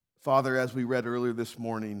Father, as we read earlier this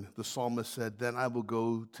morning, the psalmist said, "Then I will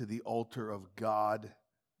go to the altar of God,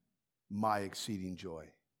 my exceeding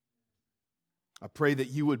joy." I pray that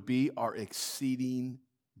you would be our exceeding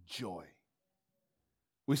joy.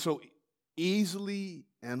 We so easily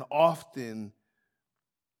and often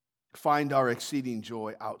find our exceeding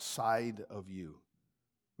joy outside of you.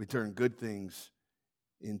 We turn good things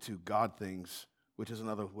into God things, which is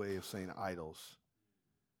another way of saying idols.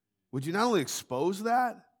 Would you not only expose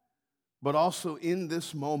that, but also in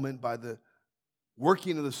this moment, by the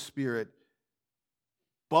working of the Spirit,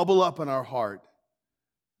 bubble up in our heart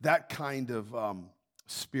that kind of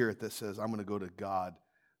spirit that says, I'm going to go to God,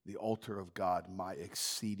 the altar of God, my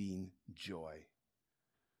exceeding joy.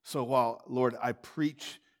 So while, Lord, I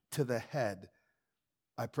preach to the head,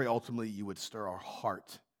 I pray ultimately you would stir our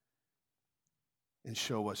heart and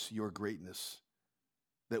show us your greatness,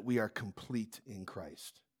 that we are complete in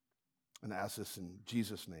Christ. And I ask this in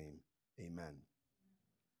Jesus' name, amen.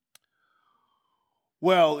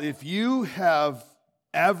 Well, if you have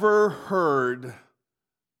ever heard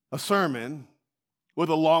a sermon with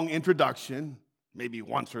a long introduction, maybe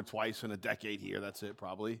once or twice in a decade here, that's it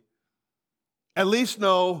probably, at least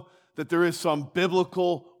know that there is some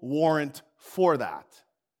biblical warrant for that.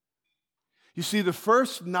 You see, the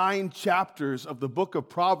first 9 chapters of the book of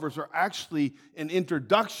Proverbs are actually an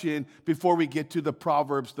introduction before we get to the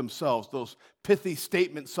Proverbs themselves. Those pithy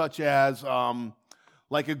statements such as,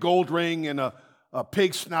 like a gold ring and a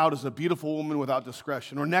pig's snout is a beautiful woman without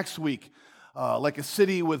discretion. Or next week, like a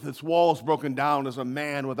city with its walls broken down is a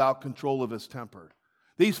man without control of his temper.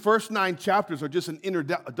 These first 9 chapters are just an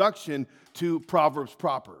introduction to Proverbs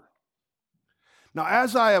proper. Now,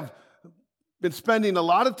 as I have been spending a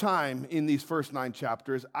lot of time in these first 9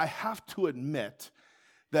 chapters, I have to admit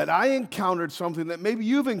that I encountered something that maybe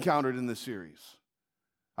you've encountered in this series.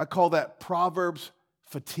 I call that Proverbs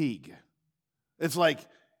fatigue. It's like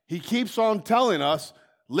he keeps on telling us,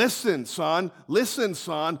 listen, son, listen,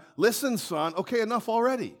 son, listen, son. Okay, enough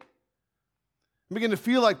already. I'm beginning to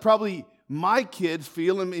feel like probably my kids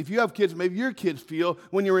feel, and if you have kids, maybe your kids feel,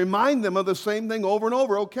 when you remind them of the same thing over and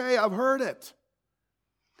over. Okay, I've heard it.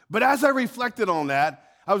 But as I reflected on that,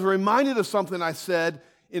 I was reminded of something I said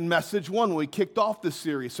in Message 1 when we kicked off this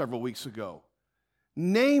series several weeks ago.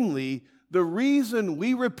 Namely, the reason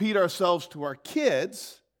we repeat ourselves to our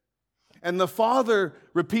kids and the Father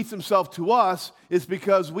repeats himself to us is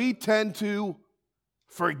because we tend to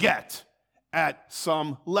forget at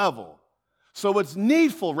some level. So it's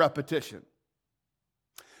needful repetition.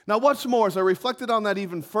 Now, what's more, as I reflected on that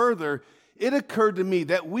even further, it occurred to me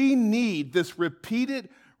that we need this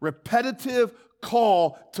repetitive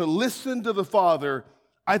call to listen to the Father,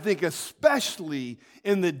 I think especially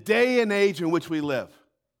in the day and age in which we live.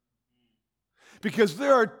 Because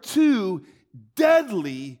there are 2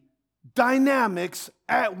 deadly dynamics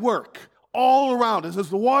at work all around us as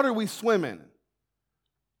the water we swim in.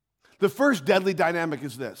 The first deadly dynamic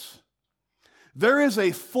is this. There is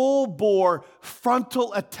a full-bore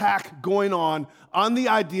frontal attack going on the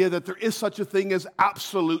idea that there is such a thing as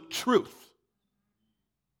absolute truth.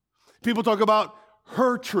 People talk about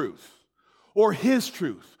her truth, or his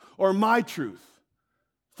truth, or my truth.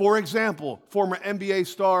 For example, former NBA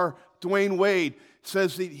star Dwayne Wade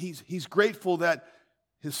says that he's grateful that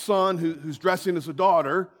his son, who's dressing as a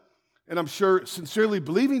daughter, and I'm sure sincerely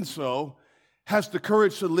believing so, has the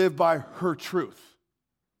courage to live by her truth.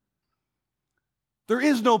 There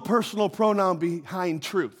is no personal pronoun behind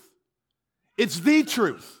truth. It's the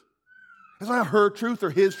truth. It's not her truth or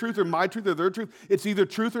his truth or my truth or their truth. It's either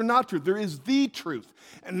truth or not truth. There is the truth.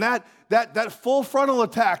 And that full frontal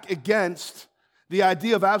attack against the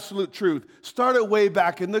idea of absolute truth started way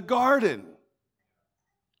back in the garden.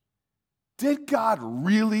 Did God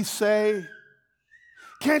really say?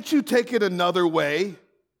 Can't you take it another way?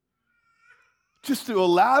 Just to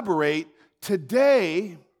elaborate,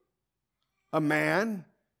 today, a man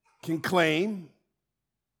can claim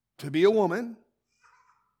to be a woman,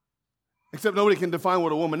 except nobody can define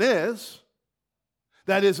what a woman is.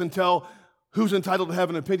 That is until who's entitled to have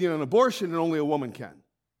an opinion on abortion, and only a woman can.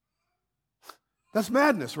 That's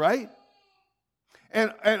madness, right?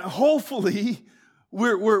 And hopefully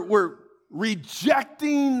we're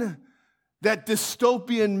rejecting that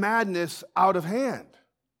dystopian madness out of hand.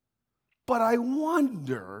 But I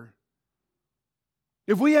wonder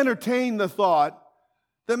if we entertain the thought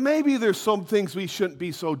that maybe there's some things we shouldn't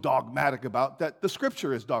be so dogmatic about, that the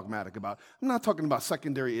Scripture is dogmatic about. I'm not talking about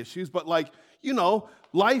secondary issues, but life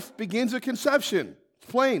begins at conception. It's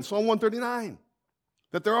plain, Psalm 139.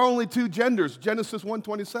 That there are only 2 genders, Genesis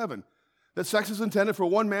 1:27. That sex is intended for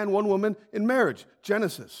one man, one woman in marriage,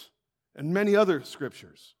 Genesis, and many other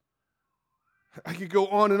scriptures. I could go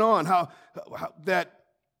on and on, how that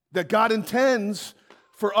God intends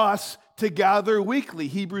for us to gather weekly.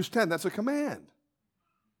 Hebrews 10, that's a command.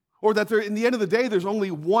 Or that in the end of the day, there's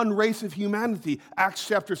only one race of humanity. Acts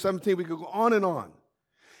chapter 17, we could go on and on.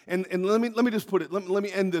 And let me just put it, let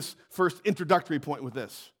me end this first introductory point with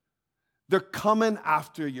this. They're coming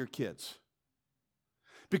after your kids.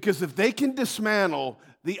 Because if they can dismantle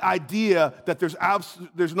the idea that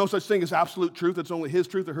there's no such thing as absolute truth, it's only his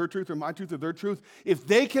truth or her truth or my truth or their truth, if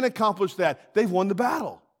they can accomplish that, they've won the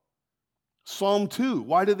battle. Psalm 2,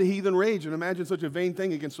 why did the heathen rage and imagine such a vain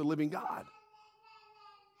thing against the living God?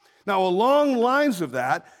 Now, along lines of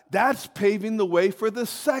that, that's paving the way for the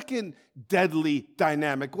second deadly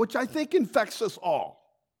dynamic, which I think infects us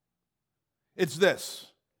all. It's this: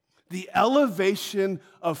 the elevation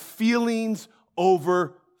of feelings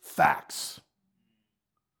over facts.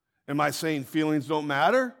 Am I saying feelings don't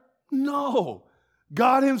matter? No.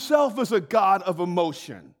 God himself is a God of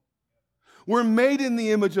emotion. We're made in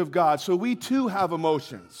the image of God, so we too have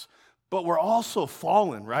emotions, but we're also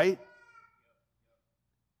fallen, right?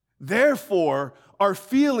 Therefore, our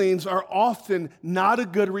feelings are often not a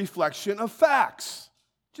good reflection of facts.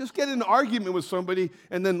 Just get in an argument with somebody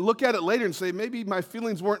and then look at it later and say, maybe my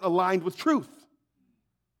feelings weren't aligned with truth.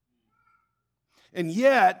 And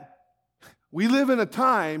yet, we live in a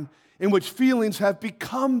time in which feelings have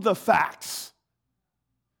become the facts.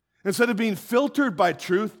 Instead of being filtered by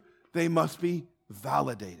truth, they must be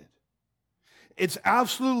validated. It's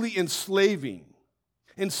absolutely enslaving.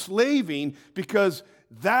 Enslaving because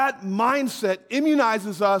that mindset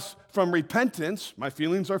immunizes us from repentance. My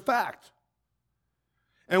feelings are fact.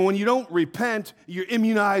 And when you don't repent, you're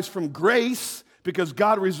immunized from grace because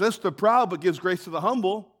God resists the proud but gives grace to the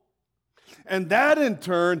humble. And that in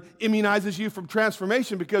turn immunizes you from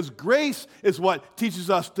transformation because grace is what teaches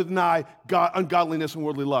us to deny ungodliness and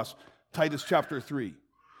worldly lust. Titus chapter 3.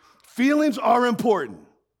 Feelings are important,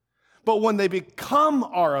 but when they become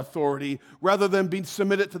our authority rather than being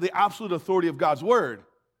submitted to the absolute authority of God's word,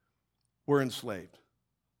 we're enslaved.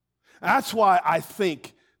 That's why I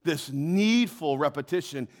think this needful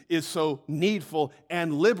repetition is so needful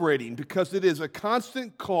and liberating, because it is a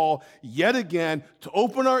constant call yet again to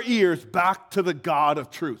open our ears back to the God of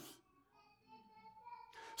truth.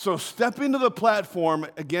 So stepping to the platform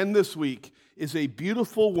again this week is a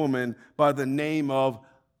beautiful woman by the name of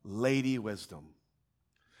Lady Wisdom.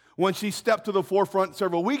 When she stepped to the forefront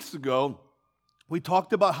several weeks ago, we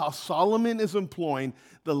talked about how Solomon is employing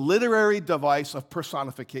the literary device of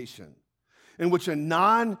personification, in which a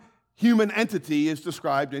non-human entity is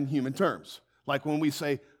described in human terms. Like when we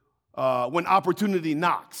say, when opportunity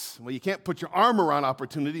knocks. Well, you can't put your arm around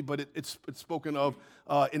opportunity, but it's spoken of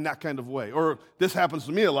in that kind of way. Or this happens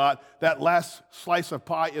to me a lot, that last slice of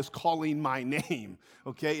pie is calling my name,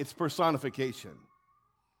 okay? It's personification.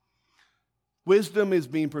 Wisdom is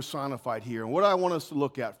being personified here. And what I want us to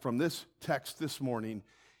look at from this text this morning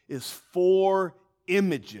is 4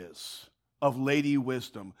 images of Lady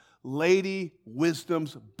Wisdom. Lady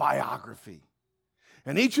Wisdom's biography.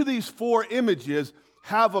 And each of these 4 images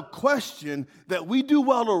have a question that we do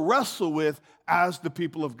well to wrestle with as the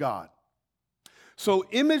people of God. So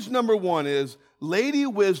image number 1 is Lady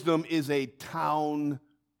Wisdom is a town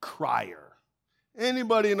crier.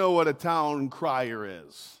 Anybody know what a town crier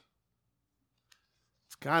is?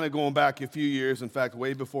 It's kind of going back a few years, in fact,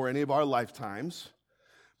 way before any of our lifetimes.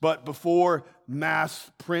 But before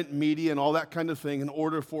mass print media and all that kind of thing, in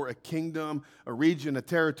order for a kingdom, a region, a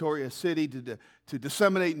territory, a city to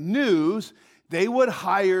disseminate news, they would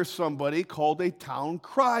hire somebody called a town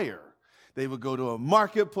crier. They would go to a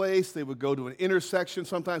marketplace, they would go to an intersection,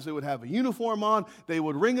 sometimes they would have a uniform on, they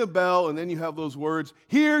would ring a bell, and then you have those words,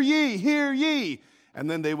 "Hear ye, hear ye," and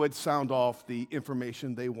then they would sound off the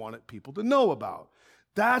information they wanted people to know about.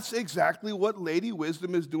 That's exactly what Lady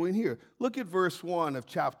Wisdom is doing here. Look at verse 1 of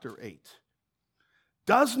chapter 8.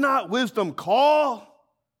 Does not wisdom call?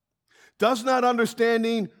 Does not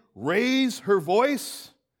understanding raise her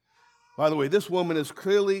voice? By the way, this woman is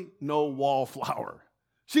clearly no wallflower.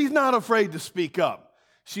 She's not afraid to speak up.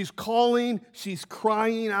 She's calling, she's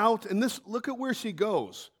crying out, and look at where she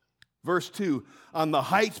goes. Verse 2, on the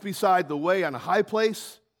heights beside the way, on a high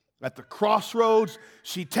place, at the crossroads,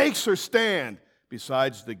 she takes her stand.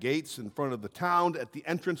 Besides the gates in front of the town, at the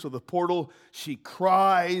entrance of the portal, she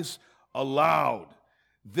cries aloud.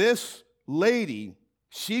 This lady,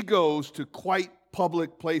 she goes to quite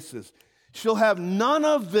public places. She'll have none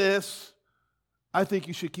of this, "I think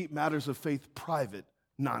you should keep matters of faith private"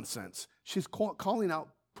 nonsense. She's calling out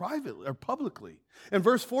privately or publicly. And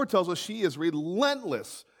verse 4 tells us she is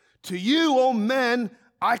relentless. To you, O men,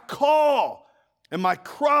 I call, and my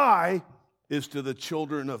cry is to the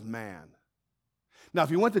children of man. Now,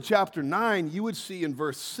 if you went to chapter 9, you would see in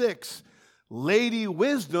verse 6, Lady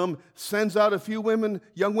Wisdom sends out a few women,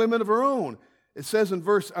 young women of her own. It says in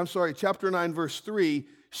chapter 9, verse 3,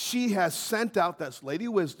 she has sent out, that's Lady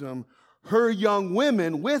Wisdom, her young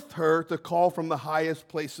women with her to call from the highest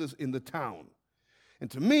places in the town.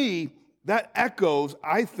 And to me, that echoes,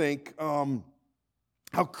 I think,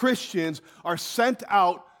 how Christians are sent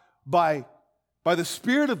out by the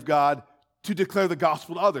Spirit of God to declare the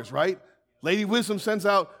gospel to others, right? Lady Wisdom sends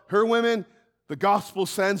out her women, the gospel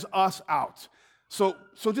sends us out. So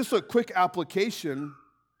just a quick application.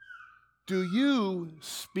 Do you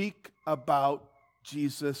speak about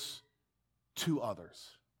Jesus to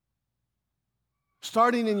others?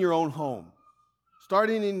 Starting in your own home,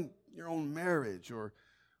 starting in your own marriage, or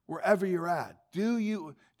wherever you're at. Do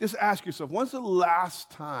you, just ask yourself, when's the last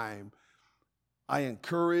time I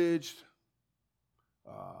encouraged,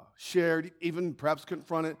 shared, even perhaps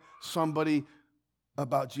confronted somebody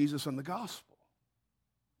about Jesus and the gospel?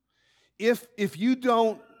 If you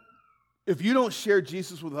don't share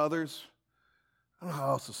Jesus with others, I don't know how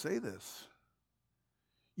else to say this.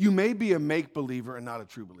 You may be a make-believer and not a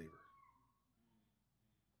true believer.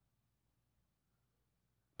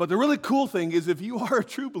 But the really cool thing is if you are a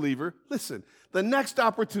true believer, listen, the next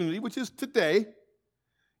opportunity, which is today,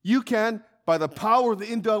 you can, by the power of the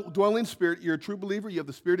indwelling Spirit, you're a true believer, you have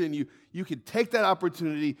the Spirit in you, you can take that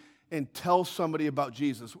opportunity and tell somebody about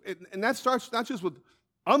Jesus. And that starts not just with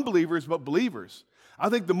unbelievers, but believers. I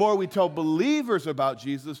think the more we tell believers about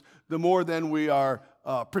Jesus, the more then we are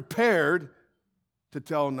prepared to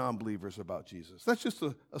tell non-believers about Jesus. That's just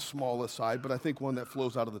a small aside, but I think one that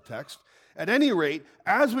flows out of the text. At any rate,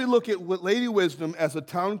 as we look at Lady Wisdom as a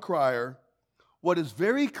town crier, what is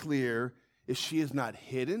very clear is she is not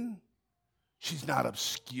hidden. She's not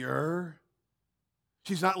obscure.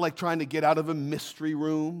 She's not like trying to get out of a mystery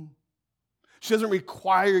room. She doesn't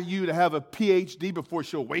require you to have a PhD before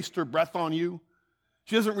she'll waste her breath on you.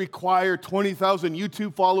 She doesn't require 20,000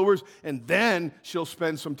 YouTube followers and then she'll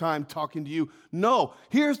spend some time talking to you. No,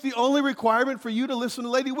 here's the only requirement for you to listen to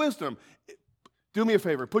Lady Wisdom. Do me a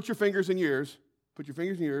favor, put your fingers in your ears. Put your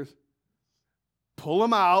fingers in your ears. Pull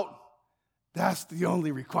them out. That's the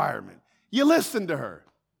only requirement. You listen to her.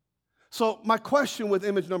 So my question with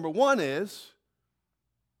image number one is,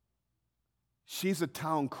 she's a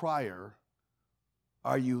town crier.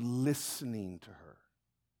 Are you listening to her?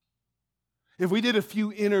 If we did a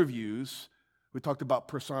few interviews, we talked about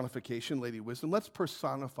personification, Lady Wisdom. Let's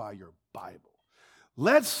personify your Bible.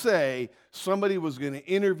 Let's say somebody was going to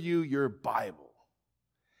interview your Bible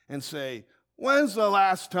and say, when's the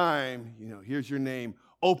last time, here's your name,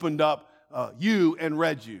 opened up you and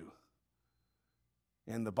read you?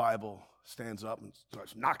 And the Bible stands up and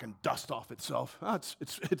starts knocking dust off itself.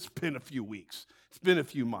 It's been a few weeks. It's been a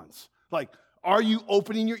few months. Like, are you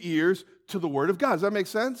opening your ears to the Word of God? Does that make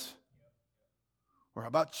sense? Or how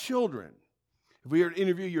about children? If we were to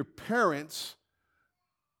interview your parents,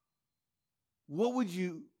 what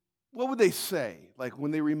would they say, like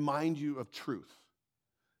when they remind you of truth?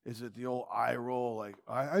 Is it the old eye roll, like,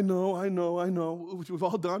 I know, which we've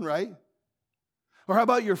all done, right? Or how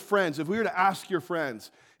about your friends? If we were to ask your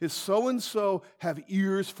friends, is so-and-so have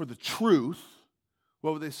ears for the truth,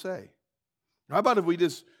 what would they say? How about if we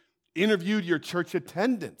just interviewed your church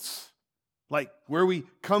attendance, like where we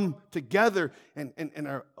come together and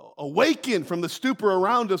are awakened from the stupor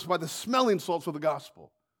around us by the smelling salts of the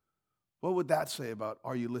gospel? What would that say about,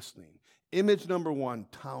 are you listening? Image number one,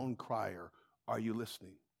 town crier, are you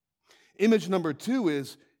listening? Image number two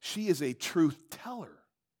is, she is a truth teller.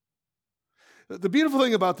 The beautiful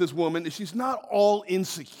thing about this woman is she's not all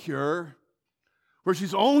insecure, where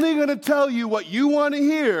she's only going to tell you what you want to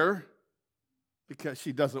hear because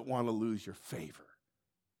she doesn't want to lose your favor.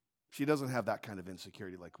 She doesn't have that kind of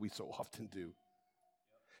insecurity like we so often do.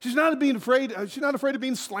 She's not afraid of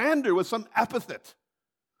being slandered with some epithet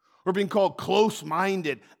or being called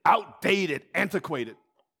close-minded, outdated, antiquated.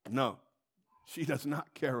 No, she does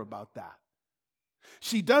not care about that.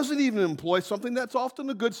 She doesn't even employ something that's often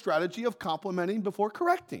a good strategy of complimenting before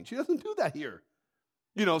correcting. She doesn't do that here.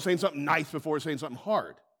 Saying something nice before saying something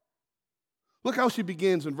hard. Look how she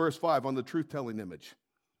begins in verse 5 on the truth-telling image.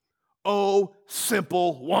 Oh,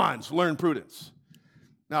 simple ones, learn prudence.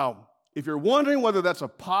 Now, if you're wondering whether that's a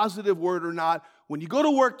positive word or not, when you go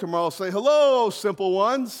to work tomorrow, say, hello, simple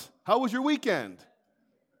ones. How was your weekend?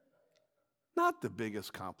 Not the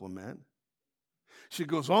biggest compliment. She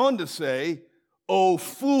goes on to say, oh,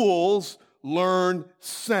 fools, learn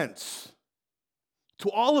sense. To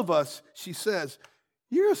all of us, she says,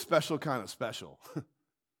 you're a special kind of special.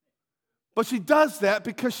 But she does that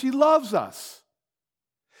because she loves us.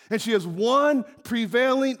 And she has one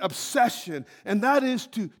prevailing obsession, and that is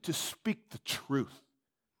to speak the truth.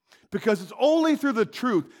 Because it's only through the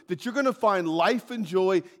truth that you're going to find life and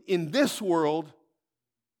joy in this world,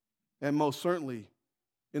 and most certainly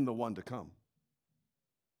in the one to come.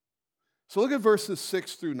 So look at verses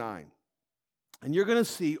 6 through 9. And you're going to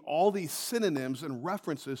see all these synonyms and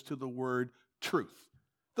references to the word truth.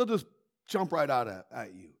 They'll just jump right out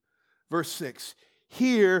at you. Verse 6,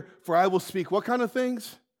 "Hear, for I will speak" what kind of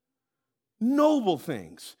things? Noble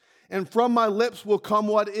things. "And from my lips will come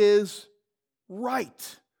what is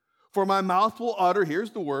right. For my mouth will utter,"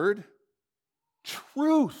 here's the word,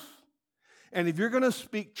 "truth." And if you're going to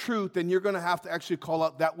speak truth, then you're going to have to actually call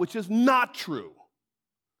out that which is not true.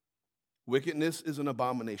 "Wickedness is an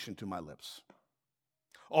abomination to my lips.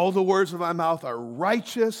 All the words of my mouth are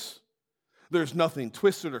righteous. There's nothing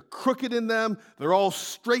twisted or crooked in them. They're all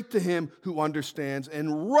straight to him who understands,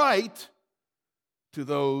 and right to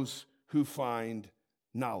those who find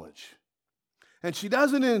knowledge." And she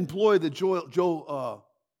doesn't employ the Joel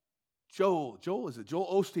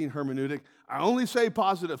Osteen hermeneutic. I only say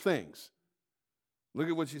positive things. Look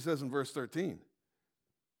at what she says in verse 13.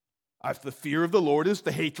 "The fear of the Lord is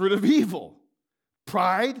the hatred of evil.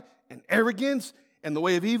 Pride and arrogance and the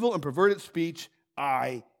way of evil and perverted speech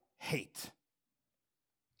I hate."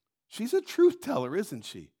 She's a truth teller, isn't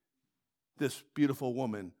she? This beautiful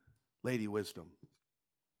woman, Lady Wisdom.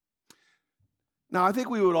 Now, I think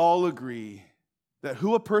we would all agree that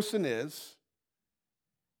who a person is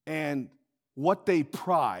and what they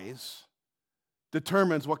prize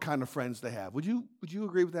determines what kind of friends they have. Would you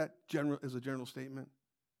agree with that as a general statement?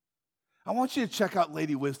 I want you to check out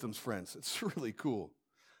Lady Wisdom's friends. It's really cool.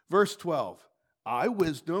 Verse 12, "I,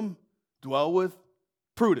 wisdom, dwell with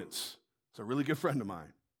prudence." It's a really good friend of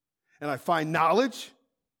mine. "And I find knowledge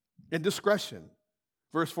and discretion."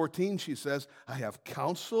 Verse 14, she says, "I have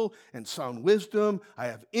counsel and sound wisdom. I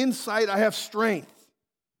have insight. I have strength."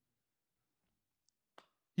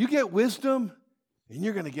 You get wisdom, and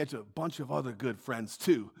you're going to get a bunch of other good friends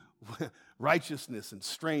too. Righteousness and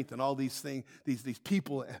strength and all these things, these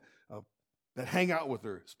people that hang out with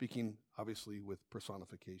her, speaking obviously with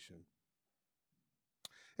personification.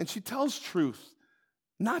 And she tells truth,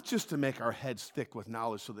 not just to make our heads thick with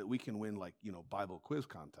knowledge so that we can win Bible quiz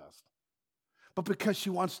contest, but because she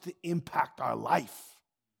wants to impact our life.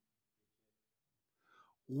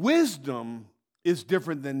 Wisdom is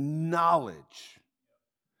different than knowledge.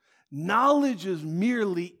 Knowledge is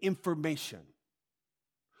merely information.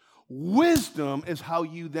 Wisdom is how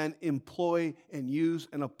you then employ and use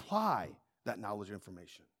and apply that knowledge or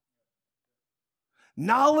information.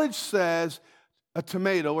 Knowledge says a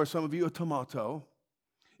tomato, or some of you a tomato,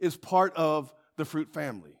 is part of the fruit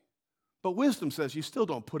family. But wisdom says you still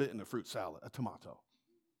don't put it in a fruit salad, a tomato.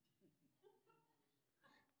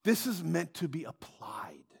 This is meant to be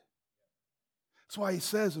applied. That's why he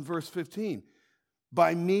says in verse 15,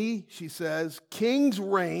 "By me," she says, "kings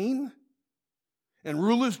reign and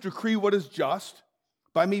rulers decree what is just.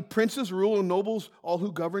 By me, princes rule and nobles, all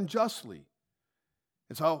who govern justly."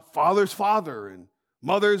 It's how fathers father and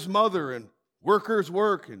mothers mother and workers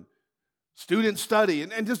work and students study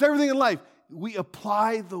and just everything in life. We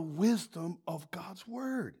apply the wisdom of God's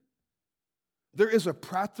word. There is a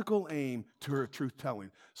practical aim to her truth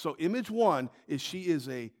telling. So image one is she is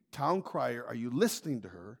a town crier. Are you listening to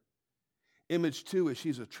her? Image two is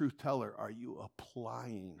she's a truth teller. Are you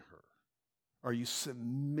applying her? Are you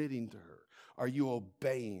submitting to her? Are you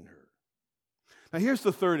obeying her? Now here's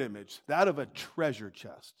the third image, that of a treasure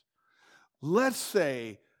chest. Let's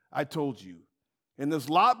say I told you, in this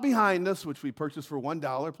lot behind us, which we purchased for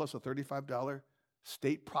 $1 plus a $35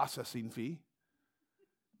 state processing fee,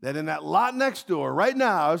 that in that lot next door, right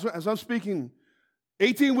now, as I'm speaking,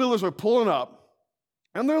 18-wheelers are pulling up,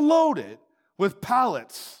 and they're loaded with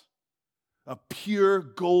pallets of pure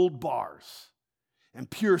gold bars and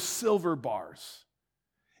pure silver bars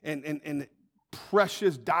and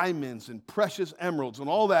precious diamonds and precious emeralds and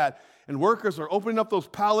all that. And workers are opening up those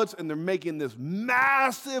pallets, and they're making this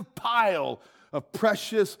massive pile of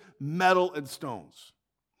precious metal and stones.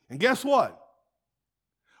 And guess what?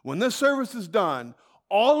 When this service is done,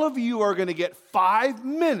 all of you are going to get 5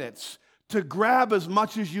 minutes to grab as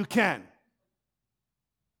much as you can.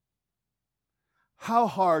 How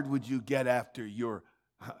hard would you get after your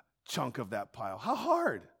chunk of that pile? How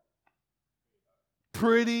hard?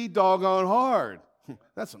 Pretty doggone hard.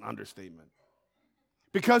 That's an understatement.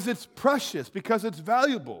 Because it's precious, because it's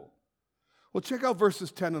valuable. Well, check out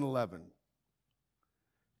verses 10 and 11.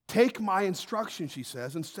 "Take my instruction," she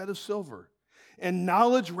says, "instead of silver, and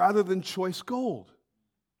knowledge rather than choice gold.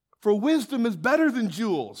 for wisdom is better than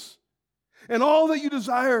jewels, and all that you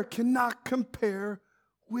desire cannot compare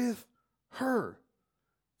with her.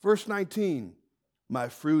 Verse 19, my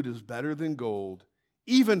fruit is better than gold,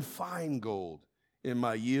 even fine gold, in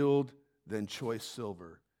my yield than choice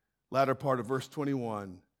silver. Latter part of verse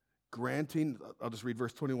 21, I'll just read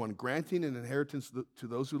verse 21, granting an inheritance to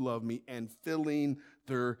those who love me and filling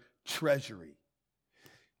their treasury.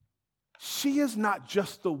 She is not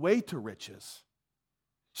just the way to riches.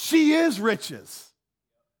 She is riches.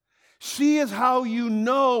 She is how you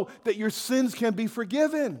know that your sins can be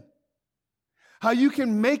forgiven. How you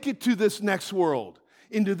can make it to this next world,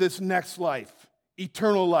 into this next life,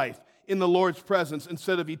 eternal life, in the Lord's presence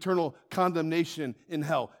instead of eternal condemnation in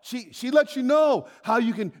hell. She lets you know how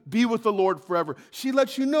you can be with the Lord forever. She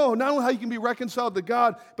lets you know not only how you can be reconciled to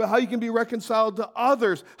God, but how you can be reconciled to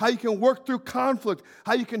others, how you can work through conflict,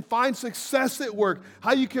 how you can find success at work,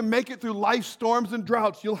 how you can make it through life storms and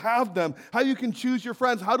droughts. You'll have them. How you can choose your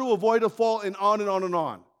friends, how to avoid a fall, and on and on and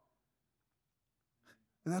on.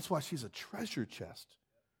 And that's why she's a treasure chest.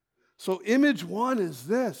 So image one is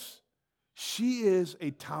this. She is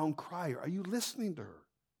a town crier. Are you listening to her?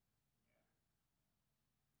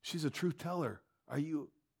 She's a truth teller. Are you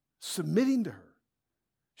submitting to her?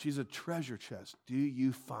 She's a treasure chest. Do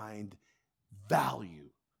you find value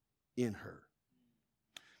in her?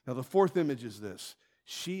 Now, the fourth image is this.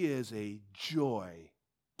 She is a joy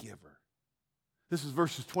giver. This is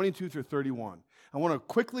verses 22 through 31. I want to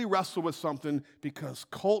quickly wrestle with something because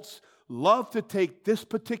cults love to take this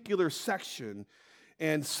particular section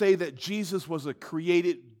and say that Jesus was a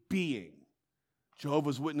created being.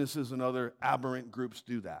 Jehovah's Witnesses and other aberrant groups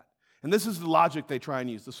do that. And this is the logic they try and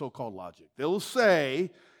use, the so-called logic. They'll say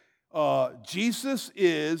Jesus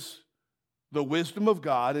is the wisdom of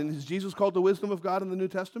God. And is Jesus called the wisdom of God in the New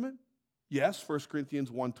Testament? Yes, 1 Corinthians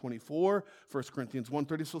 1:24, 1 Corinthians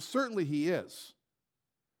 1:30. So certainly he is.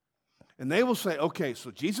 And they will say, okay, so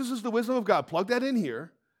Jesus is the wisdom of God. Plug that in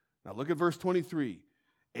here. Now look at verse 23.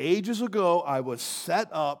 Ages ago, I was set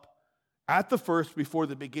up at the first before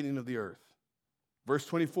the beginning of the earth. Verse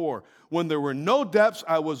 24, when there were no depths,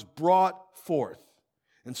 I was brought forth.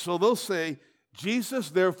 And so they'll say,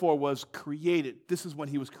 Jesus therefore was created. This is when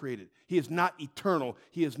he was created. He is not eternal.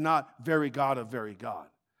 He is not very God of very God.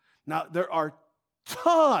 Now, there are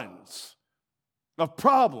tons of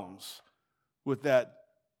problems with that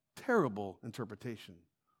terrible interpretation.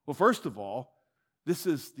 Well, first of all, this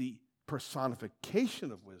is the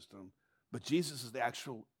personification of wisdom, but Jesus is the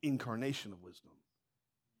actual incarnation of wisdom.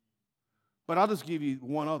 But I'll just give you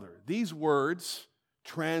one other. These words,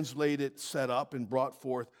 translated, set up, and brought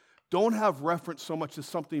forth, don't have reference so much to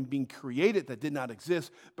something being created that did not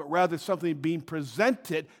exist, but rather something being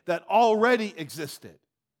presented that already existed.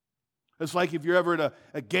 It's like if you're ever at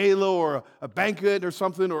a gala or a banquet or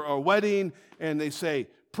something or a wedding, and they say,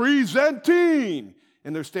 presenting,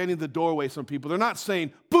 and they're standing in the doorway, some people. They're not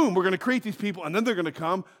saying, boom, we're going to create these people, and then they're going to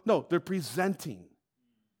come. No, they're presenting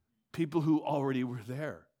people who already were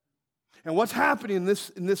there. And what's happening in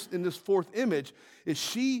this fourth image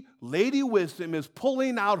is Lady Wisdom, is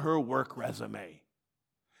pulling out her work resume.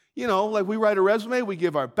 You know, like we write a resume, we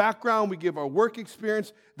give our background, we give our work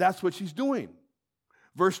experience. That's what she's doing.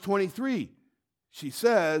 Verse 23, she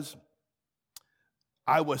says,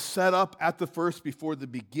 I was set up at the first before the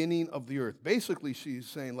beginning of the earth. Basically, she's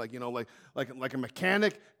saying like a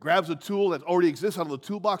mechanic grabs a tool that already exists out of the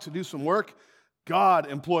toolbox to do some work.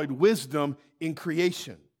 God employed wisdom in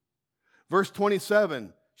creation. Verse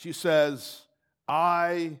 27, she says,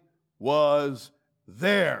 I was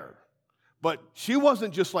there. But she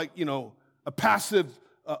wasn't just like, a passive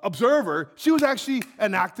observer. She was actually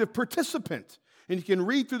an active participant. And you can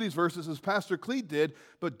read through these verses as Pastor Cleet did,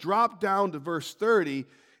 but drop down to verse 30,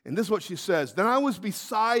 and this is what she says. Then I was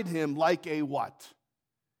beside him like a what?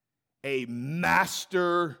 A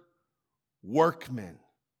master workman.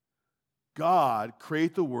 God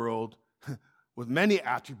created the world with many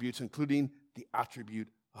attributes, including the attribute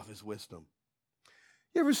of his wisdom.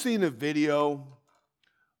 You ever seen a video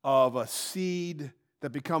of a seed that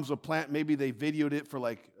becomes a plant? Maybe they videoed it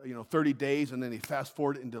for 30 days, and then they fast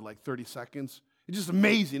forward it into 30 seconds. It's just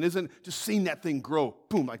amazing, isn't it? Just seeing that thing grow,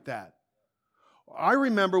 boom, like that. I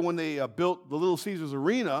remember when they built the Little Caesars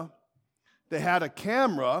Arena, they had a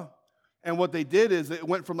camera, and what they did is it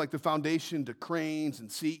went from the foundation to cranes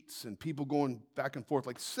and seats and people going back and forth,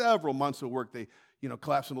 several months of work. They,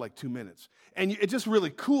 collapsed into 2 minutes. And it's just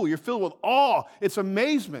really cool. You're filled with awe. It's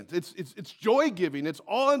amazement. It's joy-giving. It's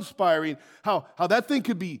awe-inspiring how that thing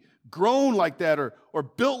could be grown like that or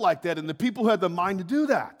built like that, and the people who had the mind to do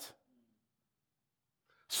that.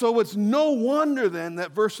 So it's no wonder then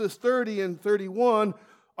that verses 30 and 31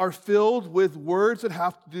 are filled with words that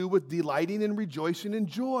have to do with delighting and rejoicing and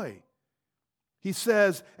joy. He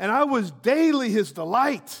says, and I was daily his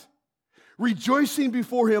delight, rejoicing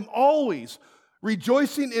before him always,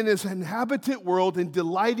 rejoicing in his inhabited world and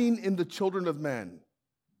delighting in the children of men.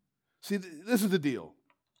 See, this is the deal.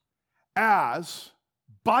 As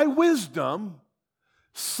by wisdom,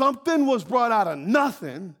 something was brought out of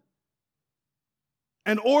nothing,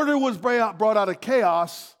 and order was brought out of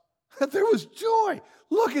chaos, that there was joy.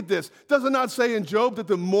 Look at this. Does it not say in Job that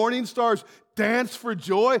the morning stars danced for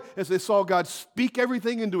joy as they saw God speak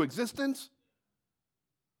everything into existence?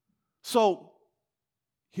 So,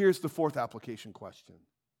 here's the fourth application question.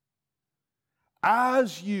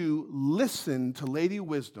 As you listen to Lady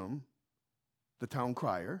Wisdom, the town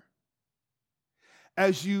crier,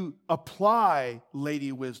 as you apply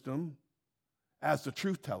Lady Wisdom as the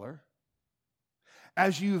truth teller,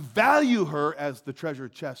 as you value her as the treasure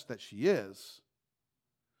chest that she is,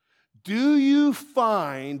 do you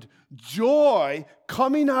find joy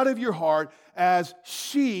coming out of your heart as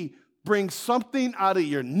she brings something out of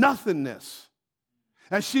your nothingness?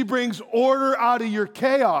 As she brings order out of your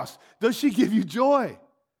chaos, does she give you joy?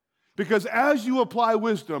 Because as you apply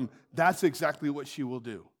wisdom, that's exactly what she will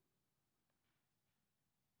do.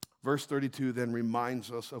 Verse 32 then reminds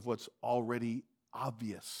us of what's already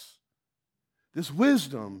obvious. This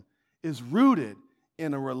wisdom is rooted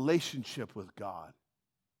in a relationship with God.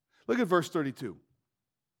 Look at verse 32.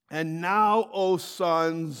 And now, O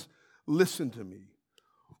sons, listen to me.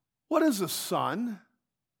 What is a son?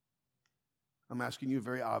 I'm asking you a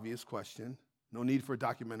very obvious question. No need for a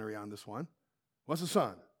documentary on this one. What's a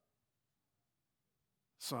son?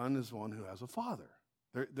 Son is one who has a father.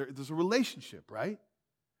 There's a relationship, right?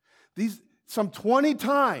 Some 20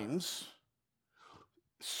 times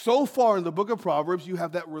so far in the book of Proverbs, you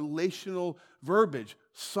have that relational verbiage.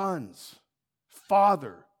 Sons,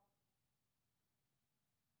 father.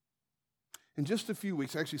 In just a few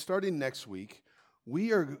weeks, actually starting next week,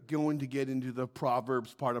 we are going to get into the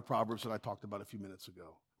Proverbs, part of Proverbs that I talked about a few minutes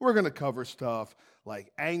ago. We're going to cover stuff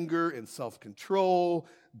like anger and self-control,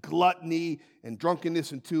 gluttony and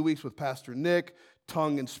drunkenness in 2 weeks with Pastor Nick,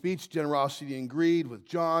 tongue and speech, generosity and greed with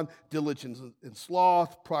John, diligence and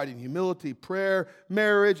sloth, pride and humility, prayer,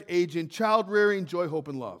 marriage, age and child rearing, joy, hope,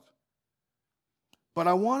 and love. But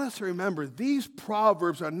I want us to remember, these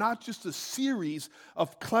Proverbs are not just a series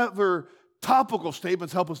of clever topical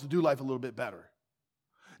statements help us to do life a little bit better.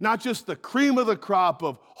 Not just the cream of the crop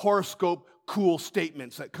of horoscope cool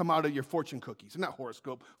statements that come out of your fortune cookies. Not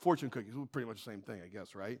horoscope, fortune cookies. We're pretty much the same thing, I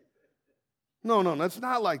guess, right? No, that's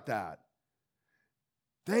not like that.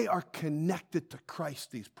 They are connected to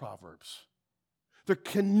Christ, these Proverbs. They're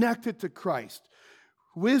connected to Christ.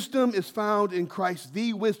 Wisdom is found in Christ,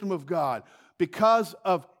 the wisdom of God. Because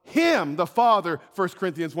of him, the Father, 1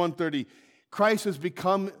 Corinthians 1:30, Christ has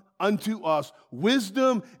become unto us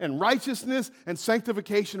wisdom and righteousness and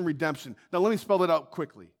sanctification and redemption. Now let me spell it out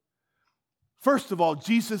quickly. First of all,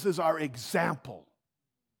 Jesus is our example.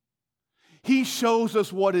 He shows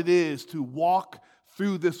us what it is to walk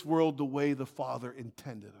through this world the way the Father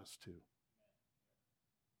intended us to.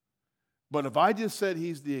 But if I just said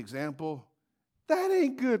he's the example, that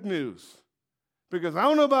ain't good news. Because I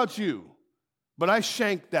don't know about you, but I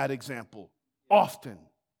shank that example often.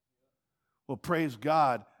 Well, praise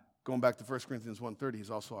God, going back to 1 Corinthians 1:30,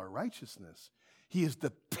 he's also our righteousness. He is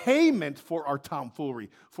the payment for our tomfoolery,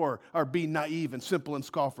 for our being naive and simple and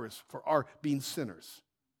scoffers, for our being sinners.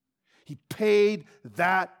 He paid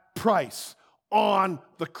that price on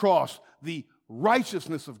the cross, the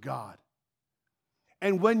righteousness of God.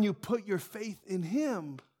 And when you put your faith in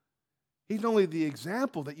him, he's not only the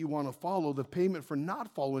example that you want to follow, the payment for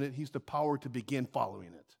not following it, he's the power to begin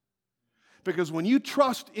following it. Because when you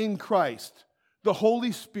trust in Christ, the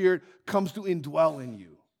Holy Spirit comes to indwell in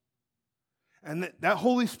you. And that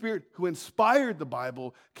Holy Spirit who inspired the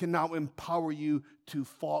Bible can now empower you to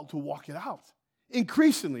walk it out.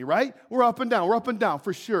 Increasingly, right? We're up and down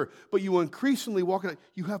for sure. But you increasingly walk it out.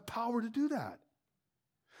 You have power to do that.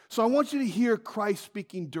 So I want you to hear Christ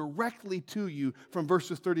speaking directly to you from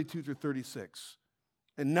verses 32 through 36.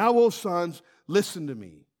 And now, O sons, listen to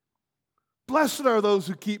me. Blessed are those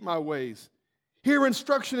who keep my ways. Hear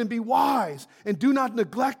instruction and be wise, and do not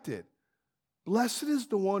neglect it. Blessed is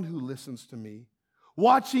the one who listens to me,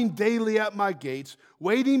 watching daily at my gates,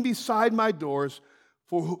 waiting beside my doors,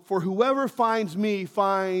 for whoever finds me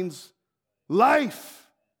finds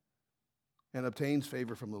life and obtains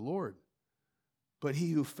favor from the Lord. But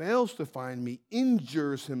he who fails to find me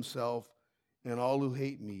injures himself, and all who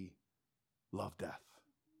hate me love death.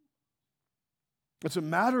 It's a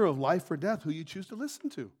matter of life or death who you choose to listen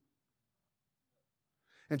to.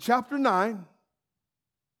 And chapter 9,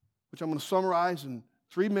 which I'm going to summarize in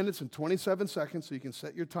 3 minutes and 27 seconds so you can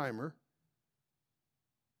set your timer,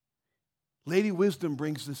 Lady Wisdom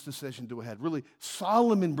brings this decision to a head. Really,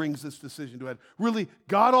 Solomon brings this decision to a head. Really,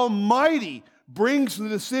 God Almighty brings the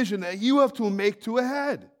decision that you have to make to a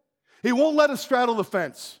head. He won't let us straddle the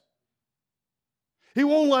fence. He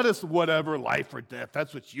won't let us whatever, life or death.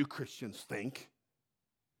 That's what you Christians think.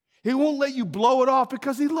 He won't let you blow it off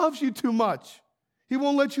because he loves you too much. He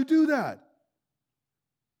won't let you do that.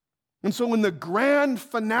 And so in the grand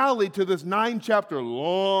finale to this 9-chapter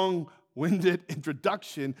long-winded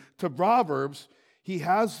introduction to Proverbs, he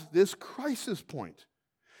has this crisis point.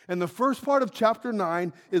 And the first part of chapter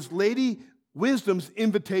 9 is Lady Wisdom's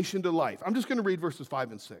invitation to life. I'm just going to read verses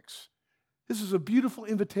 5 and 6. This is a beautiful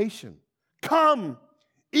invitation. Come,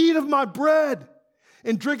 eat of my bread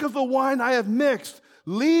and drink of the wine I have mixed.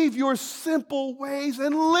 Leave your simple ways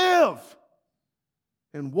and live,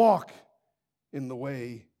 and walk in the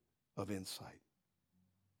way of insight.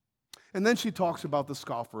 And then she talks about the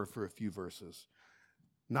scoffer for a few verses.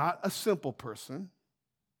 Not a simple person,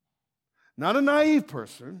 not a naive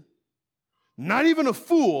person, not even a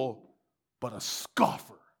fool, but a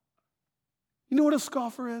scoffer. You know what a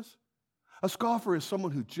scoffer is? A scoffer is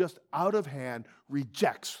someone who just out of hand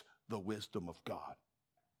rejects the wisdom of God.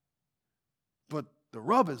 But the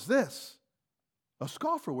rub is this. A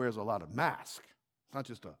scoffer wears a lot of masks. It's not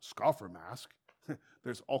just a scoffer mask.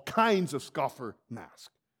 There's all kinds of scoffer masks.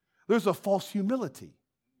 There's a false humility.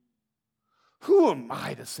 Who am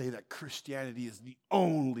I to say that Christianity is the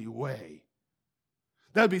only way?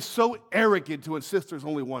 That would be so arrogant to insist there's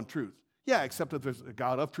only one truth. Yeah, except if there's a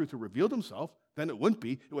God of truth who revealed himself, then it wouldn't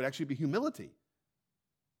be. It would actually be humility.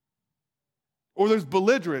 Or there's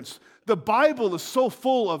belligerence. The Bible is so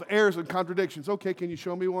full of errors and contradictions. Okay, can you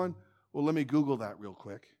show me one? Well, let me Google that real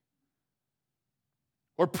quick.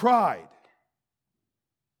 Or pride.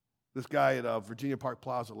 This guy at Virginia Park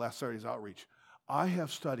Plaza last Saturday's outreach. I have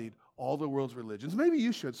studied all the world's religions. Maybe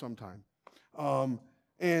you should sometime.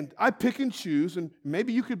 And I pick and choose, and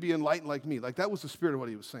maybe you could be enlightened like me. Like that was the spirit of what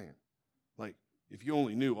he was saying. Like, if you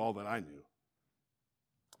only knew all that I knew.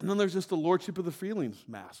 And then there's just the lordship of the feelings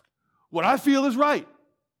mask. What I feel is right,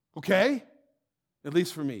 okay? At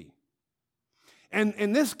least for me.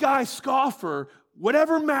 And this guy, scoffer,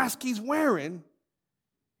 whatever mask he's wearing,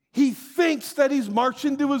 he thinks that he's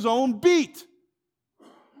marching to his own beat.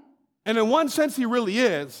 And in one sense, he really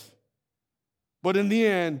is. But in the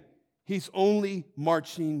end, he's only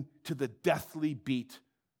marching to the deathly beat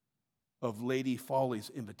of Lady Folly's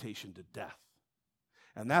invitation to death.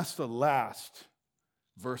 And that's the last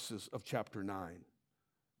verses of chapter 9.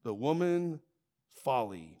 The woman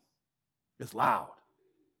Folly is loud.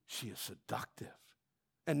 She is seductive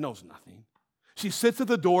and knows nothing. She sits at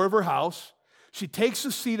the door of her house. She takes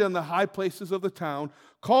a seat on the high places of the town,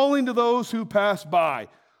 calling to those who pass by,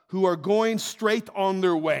 who are going straight on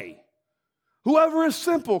their way. Whoever is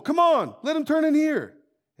simple, come on, let him turn in here.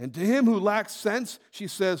 And to him who lacks sense, she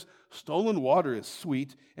says, stolen water is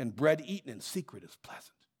sweet, and bread eaten in secret is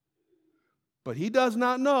pleasant. But he does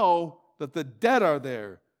not know that the dead are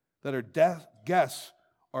there, that her guests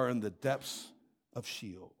are in the depths of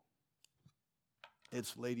Sheol.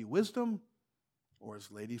 It's Lady Wisdom or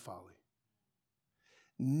it's Lady Folly.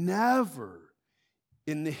 Never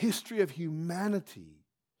in the history of humanity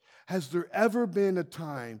has there ever been a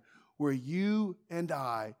time where you and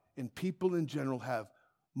I and people in general have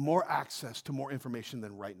more access to more information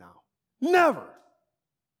than right now. Never.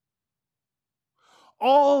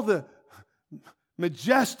 All the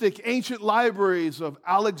majestic ancient libraries of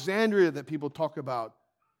Alexandria that people talk about,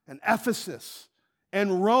 and Ephesus,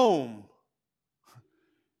 and Rome,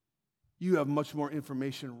 you have much more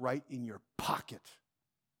information right in your pocket.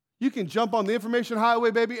 You can jump on the information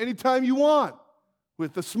highway, baby, anytime you want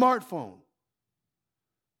with the smartphone.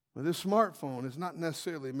 But this smartphone is not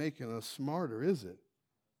necessarily making us smarter, is it?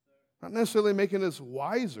 Not necessarily making us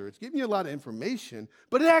wiser. It's giving you a lot of information,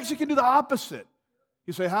 but it actually can do the opposite.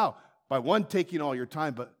 You say, how? By one, taking all your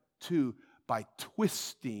time, but two, by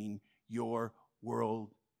twisting your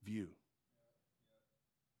worldview.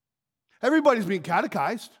 Everybody's being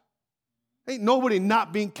catechized. Ain't nobody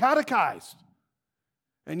not being catechized.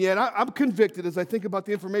 And yet I'm convicted as I think about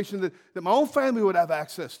the information that my own family would have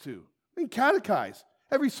access to. Being catechized.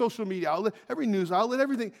 Every social media outlet, every news outlet,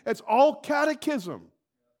 everything. It's all catechism.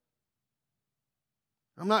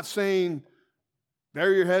 I'm not saying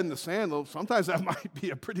bury your head in the sand, though sometimes that might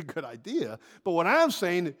be a pretty good idea. But what I'm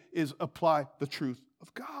saying is apply the truth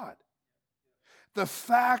of God. The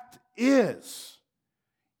fact is,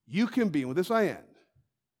 you can be, and with this I end,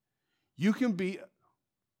 you can be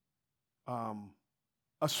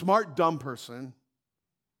a smart, dumb person,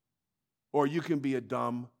 or you can be a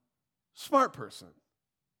dumb, smart person.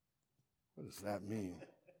 What does that mean?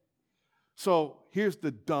 So here's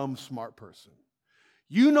the dumb, smart person.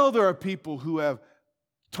 You know there are people who have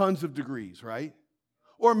tons of degrees, right?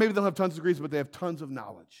 Or maybe they'll have tons of degrees, but they have tons of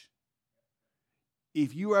knowledge.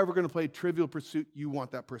 If you are ever going to play Trivial Pursuit, you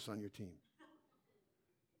want that person on your team.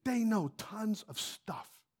 They know tons of stuff,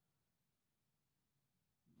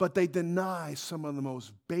 but they deny some of the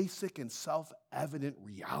most basic and self-evident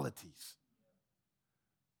realities,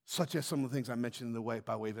 such as some of the things I mentioned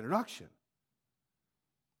by way of introduction.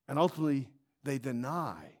 And ultimately, they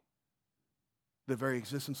deny the very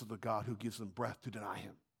existence of the God who gives them breath to deny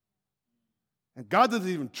him. And God doesn't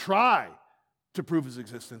even try to prove his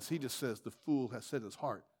existence. He just says, the fool has said in his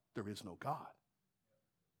heart, there is no God.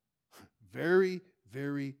 Very,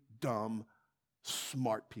 very dumb,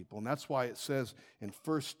 smart people. And that's why it says in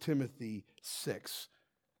 1 Timothy 6,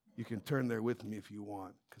 you can turn there with me if you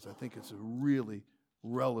want, because I think it's a really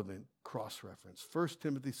relevant cross-reference. 1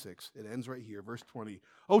 Timothy 6, it ends right here, verse 20.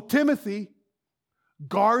 Oh, Timothy,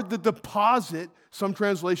 guard the deposit, some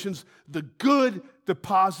translations, the good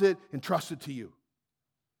deposit entrusted to you.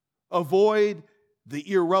 Avoid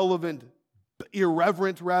the irreverent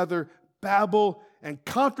babble and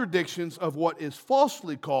contradictions of what is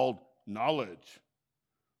falsely called knowledge.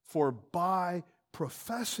 For by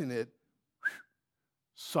professing it,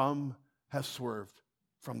 some have swerved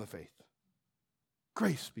from the faith.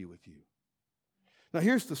 Grace be with you. Now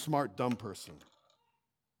here's the smart, dumb person.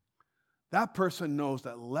 That person knows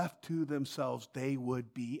that left to themselves, they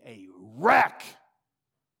would be a wreck.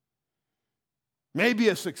 Maybe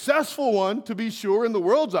a successful one, to be sure, in the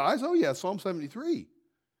world's eyes. Oh yeah, Psalm 73.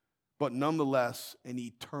 But nonetheless, an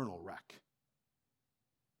eternal wreck.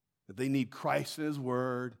 That they need Christ and his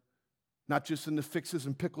word, not just in the fixes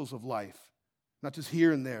and pickles of life, not just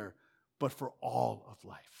here and there, but for all of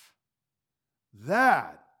life.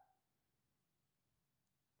 That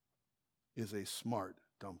is a smart,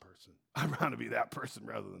 dumb person. I'd rather be that person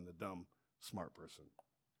rather than the dumb, smart person.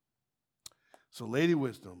 So Lady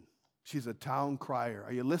Wisdom, she's a town crier.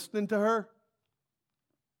 Are you listening to her?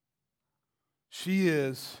 She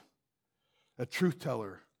is a truth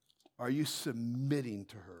teller. Are you submitting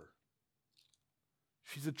to her?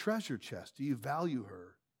 She's a treasure chest. Do you value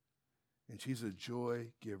her? And she's a joy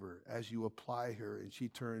giver. As you apply her and she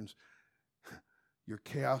turns your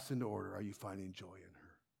chaos into order, are you finding joy in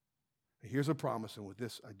her? And here's a promise, and with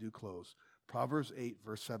this I do close. Proverbs 8,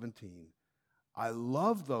 verse 17. I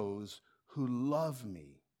love those who love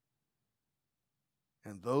me,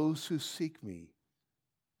 and those who seek me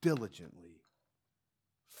diligently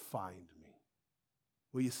find me.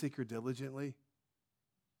 Will you seek her diligently?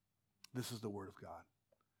 This is the word of God.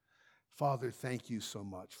 Father, thank you so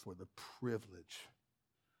much for the privilege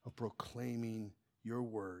of proclaiming your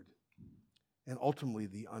word and ultimately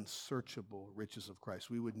the unsearchable riches of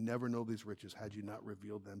Christ. We would never know these riches had you not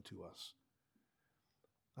revealed them to us.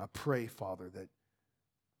 I pray, Father, that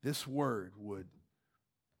this word would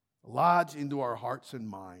lodge into our hearts and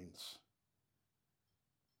minds,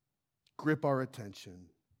 grip our attention,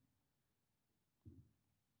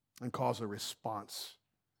 and cause a response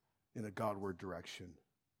in a Godward direction.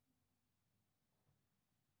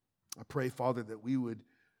 I pray, Father, that we would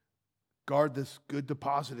guard this good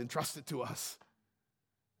deposit entrusted to us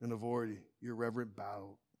and avoid irreverent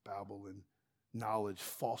babble and knowledge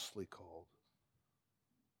falsely called,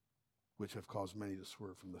 which have caused many to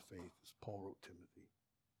swerve from the faith, as Paul wrote Timothy.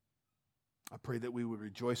 I pray that we would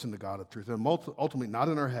rejoice in the God of truth, and ultimately not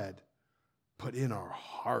in our head, but in our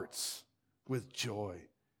hearts with joy.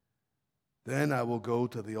 Then I will go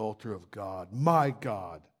to the altar of God, my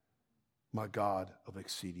God of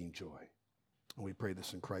exceeding joy. And we pray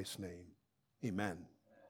this in Christ's name. Amen.